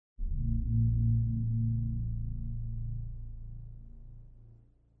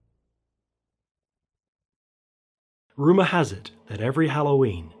Rumour has it that every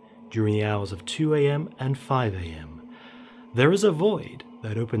Halloween, during the hours of 2 a.m. and 5 a.m, there is a void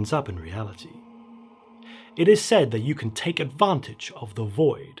that opens up in reality. It is said that you can take advantage of the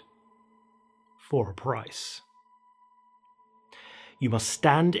void for a price. You must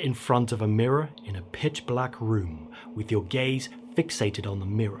stand in front of a mirror in a pitch black room with your gaze fixated on the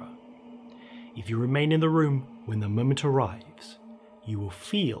mirror. If you remain in the room when the moment arrives, you will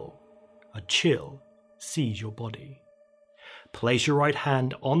feel a chill seize your body. Place your right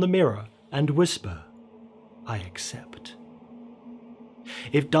hand on the mirror and whisper, "I accept."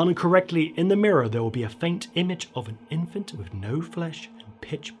 If done correctly in the mirror, there will be a faint image of an infant with no flesh and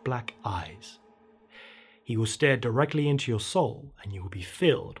pitch black eyes. He will stare directly into your soul and you will be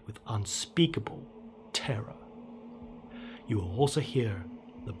filled with unspeakable terror. You will also hear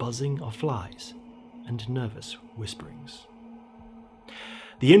the buzzing of flies and nervous whisperings.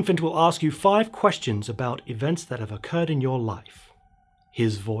 The infant will ask you 5 questions about events that have occurred in your life.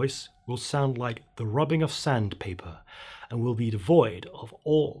 His voice will sound like the rubbing of sandpaper and will be devoid of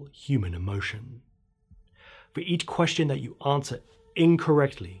all human emotion. For each question that you answer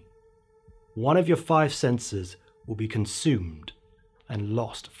incorrectly, one of your 5 senses will be consumed and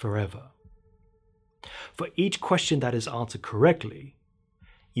lost forever. For each question that is answered correctly,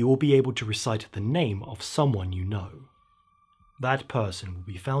 you will be able to recite the name of someone you know. That person will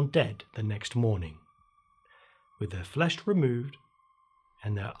be found dead the next morning, with their flesh removed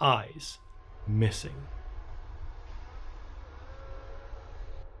and their eyes missing.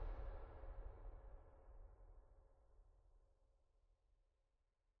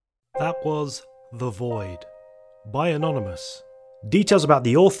 That was The Void by Anonymous. Details about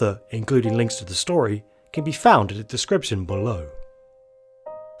the author, including links to the story, can be found in the description below.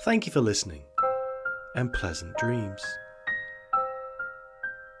 Thank you for listening, and pleasant dreams.